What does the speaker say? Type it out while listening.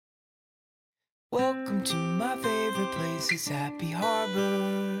Welcome to my favorite place, it's Happy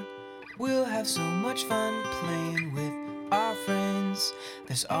Harbor. We'll have so much fun playing with our friends.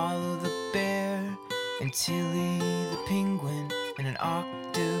 There's Olive the bear, and Tilly the penguin, and an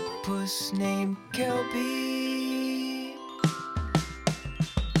octopus named Kelby.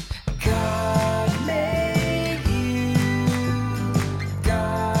 God made you,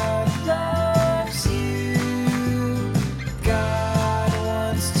 God loves you, God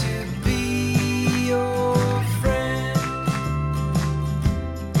wants to be your friend.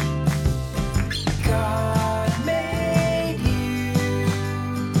 God made you,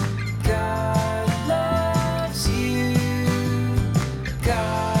 God loves you,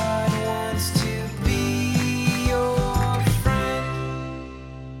 God wants to be your friend.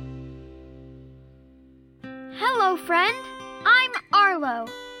 Hello, friend. I'm Arlo.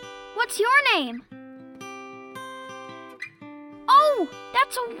 What's your name? Oh,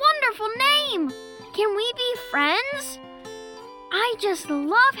 that's a wonderful name. Can we be friends? I just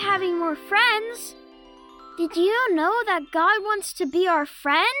love having more friends. Did you know that God wants to be our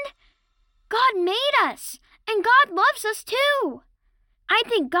friend? God made us, and God loves us too. I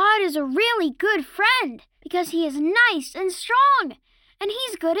think God is a really good friend because He is nice and strong, and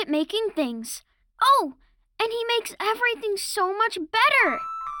He's good at making things. Oh, and He makes everything so much better.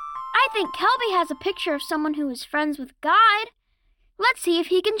 I think Kelby has a picture of someone who is friends with God. Let's see if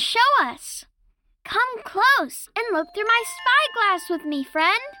he can show us. Come close and look through my spyglass with me,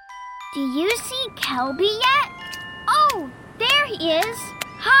 friend. Do you see Kelby yet? Oh, there he is.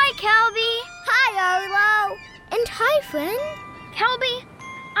 Hi, Kelby. Hi, Arlo. And hi, friend. Kelby,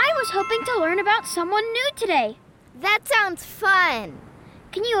 I was hoping to learn about someone new today. That sounds fun.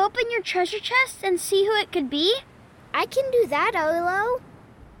 Can you open your treasure chest and see who it could be? I can do that, Arlo.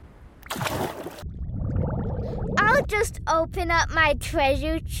 I'll just open up my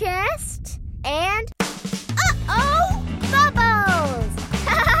treasure chest and... Uh-oh! Bubbles!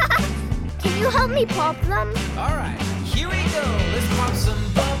 Can you help me pop them? Alright, here we go. Let's pop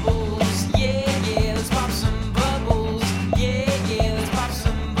some bubbles. Yeah, yeah, let's pop some bubbles. Yeah, yeah, let's pop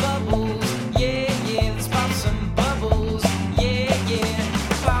some bubbles. Yeah, yeah, let's pop some bubbles. Yeah, yeah.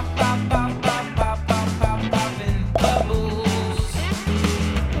 Pop, pop, pop, pop, pop, pop, pop, poppin' bubbles.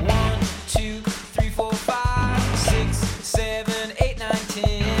 1, 2, 3, 4, 5, 6, 7, 8, 9,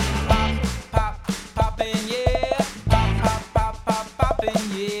 10. Pop, pop, poppin', yeah. Pop, pop, pop, pop, poppin',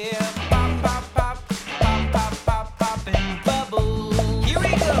 yeah. Pop, pop, pop, pop, pop, pop, poppin' bubbles. Here we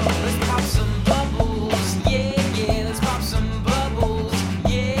go. Let's pop some bubbles. Yeah, yeah. Let's pop some bubbles.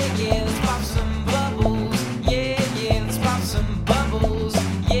 Yeah, yeah. Let's pop some bubbles. Yeah, yeah. Let's pop some bubbles.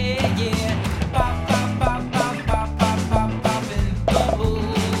 Yeah, yeah. Pop, pop, pop, pop, pop, pop, pop, poppin'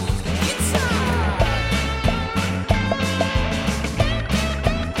 bubbles. Guitar.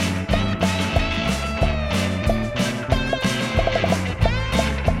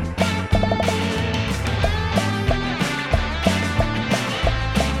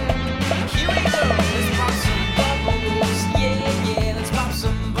 Here we go. Let's pop some bubbles. Yeah, yeah. Let's pop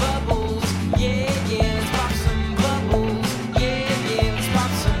some bubbles. Yeah, yeah. Let's pop some bubbles. Yeah, yeah. Let's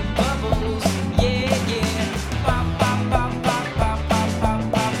pop some bubbles. Yeah, yeah. Pop, pop, pop, pop, pop, pop, pop,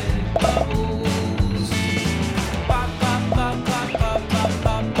 poppin' bubbles. Pop, pop, pop, pop, pop, pop,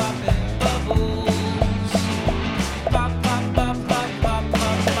 pop, poppin' bubbles. Pop, pop, pop, pop, pop,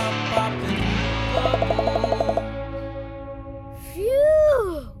 pop, pop, poppin' bubbles.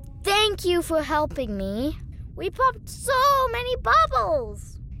 Phew! Thank you for helping me. We popped so many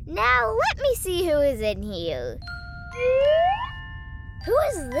bubbles. Now let me see who is in here. Who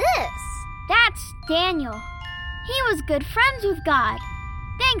is this? That's Daniel. He was good friends with God.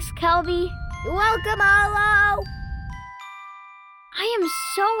 Thanks, Kelby. You're welcome, Arlo. I am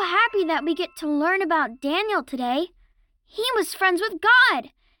so happy that we get to learn about Daniel today. He was friends with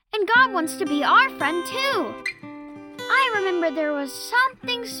God, and God wants to be our friend too. I remember there was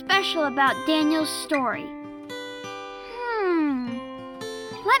something special about Daniel's story.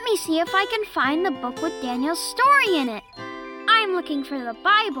 Let me see if I can find the book with Daniel's story in it. I'm looking for the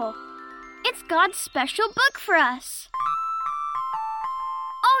Bible. It's God's special book for us.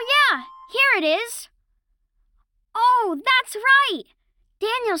 Oh yeah, here it is. Oh, that's right.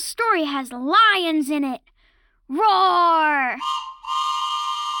 Daniel's story has lions in it. Roar!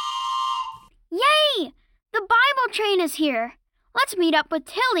 Yay! The Bible train is here. Let's meet up with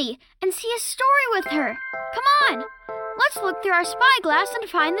Tilly and see a story with her. Come on. Let's look through our spyglass and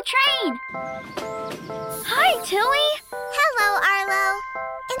find the train. Hi, Tilly. Hello, Arlo.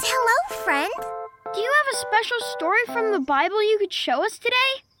 And hello, friend. Do you have a special story from the Bible you could show us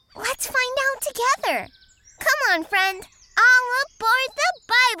today? Let's find out together. Come on, friend. All aboard the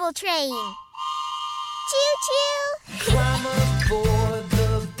Bible train. Choo-choo! Climb aboard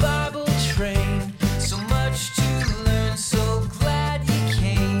the Bible train. So much to learn, so glad you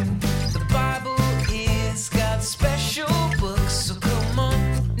came. The Bible is God's special book. So come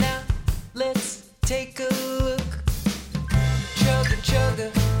on now, let's take a look. Chugga chugga,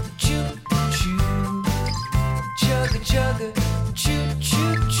 choo choo. Chugga chugga, choo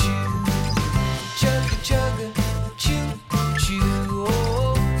choo choo. Chugga chugga, choo choo.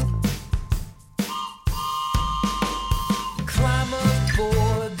 Oh. Climb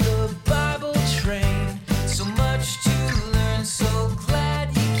aboard the Bible train. So much to learn, so glad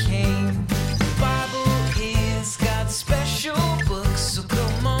you came. The Bible is God's special book. So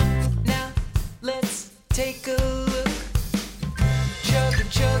come on now, let's take a look. Chugga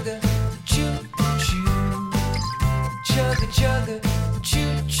chugga, choo choo. Chugga chugga,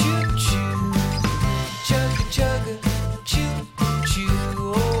 choo choo choo. Chugga chugga, choo choo.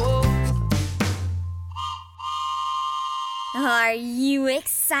 Oh. Are you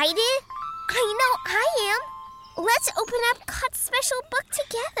excited? I know I am. Let's open up God's special book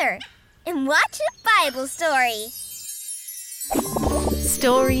together and watch a Bible story.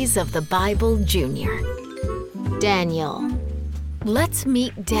 Stories of the Bible Junior. Daniel. Let's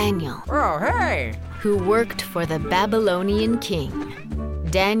meet Daniel, Oh, hey! who worked for the Babylonian king.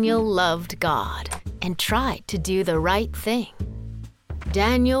 Daniel loved God and tried to do the right thing.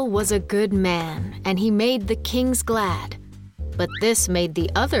 Daniel was a good man, and he made the kings glad. But this made the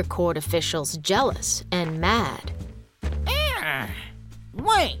other court officials jealous and mad.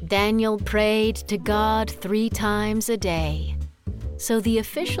 Wait! Daniel prayed to God 3 times a day. So the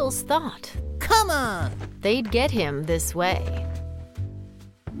officials thought Come on! they'd get him this way.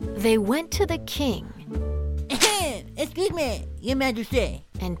 They went to the king Excuse me, Your Majesty.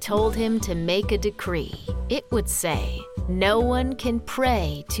 and told him to make a decree. It would say, "No one can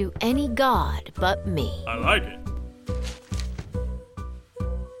pray to any god but me." I like it.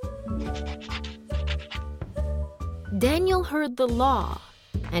 Daniel heard the law,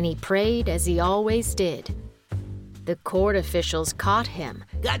 and he prayed as he always did. The court officials caught him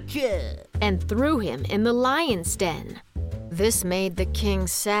Gotcha! and threw him in the lion's den. This made the king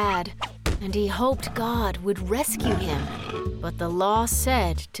sad, and he hoped God would rescue him. But the law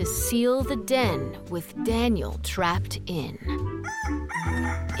said to seal the den with Daniel trapped in.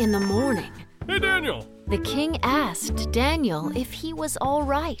 In the morning, Hey, Daniel. the king asked Daniel if he was all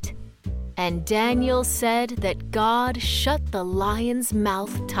right. And Daniel said that God shut the lion's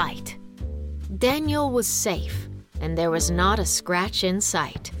mouth tight. Daniel was safe, and there was not a scratch in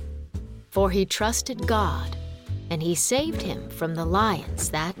sight. For he trusted God, and he saved him from the lions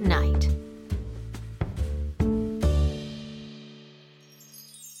that night.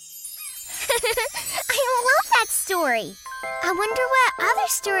 I love that story. I wonder what other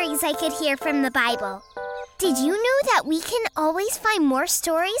stories I could hear from the Bible. Did you know that we can always find more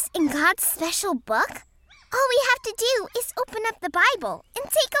stories in God's special book? All we have to do is open up the Bible and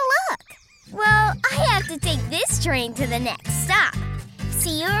take a look. Well, I have to take this train to the next stop.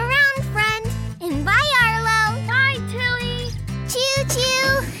 See you around, friend. And bye, Arlo. Bye, Tilly.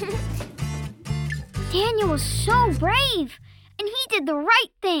 Choo-choo. Daniel was so brave, and he did the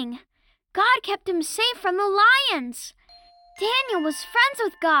right thing. God kept him safe from the lions. Daniel was friends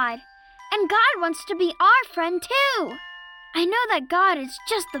with God, and God wants to be our friend too. I know that God is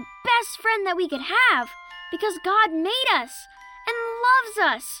just the best friend that we could have because God made us and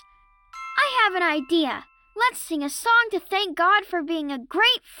loves us. I have an idea. Let's sing a song to thank God for being a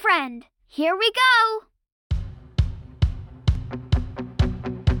great friend. Here we go.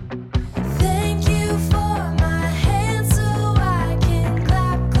 Thank you for my hands so I can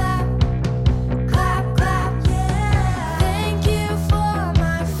clap, clap, clap, clap, yeah. Thank you for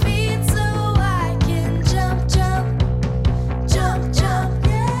my feet so I can jump, jump, jump, jump,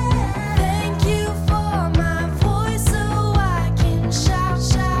 yeah. Thank you for my voice so I can shout,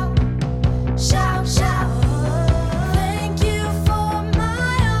 shout, shout, shout. Thank you for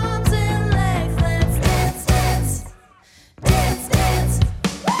my arms and legs. Let's dance, dance, dance, dance.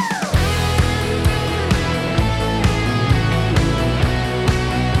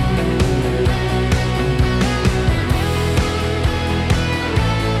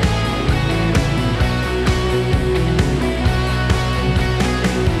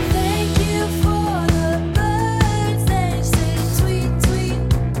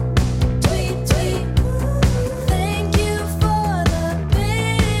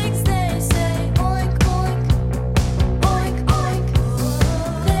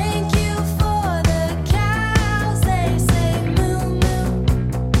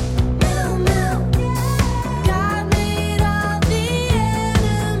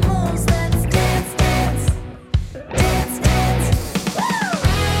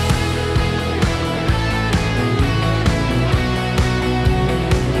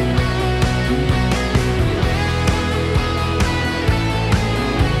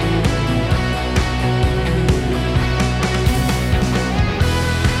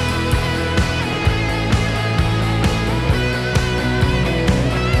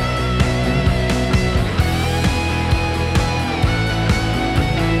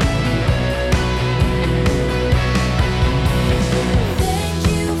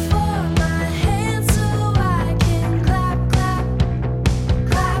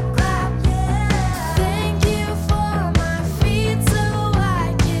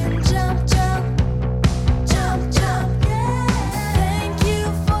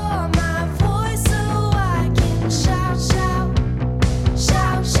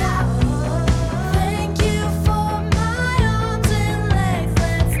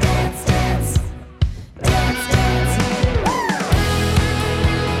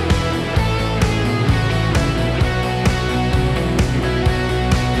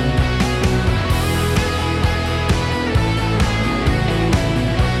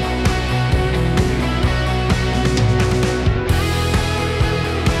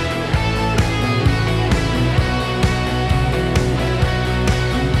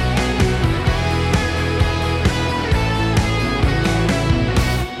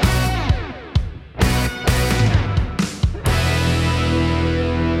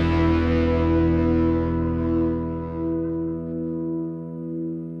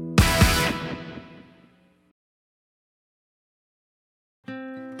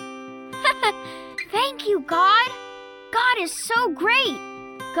 Thank you, God. God is so great.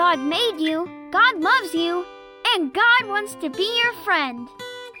 God made you, God loves you, and God wants to be your friend.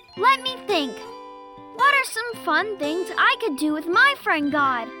 Let me think. What are some fun things I could do with my friend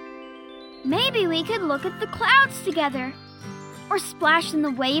God? Maybe we could look at the clouds together, or splash in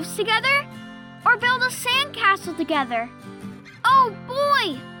the waves together, or build a sandcastle together. Oh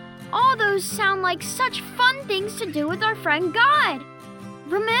boy! All those sound like such fun things to do with our friend God.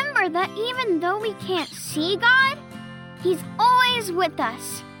 Remember that even though we can't see God, He's always with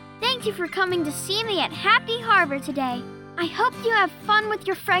us. Thank you for coming to see me at Happy Harbor today. I hope you have fun with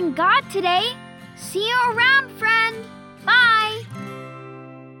your friend God today. See you around, friend. Bye.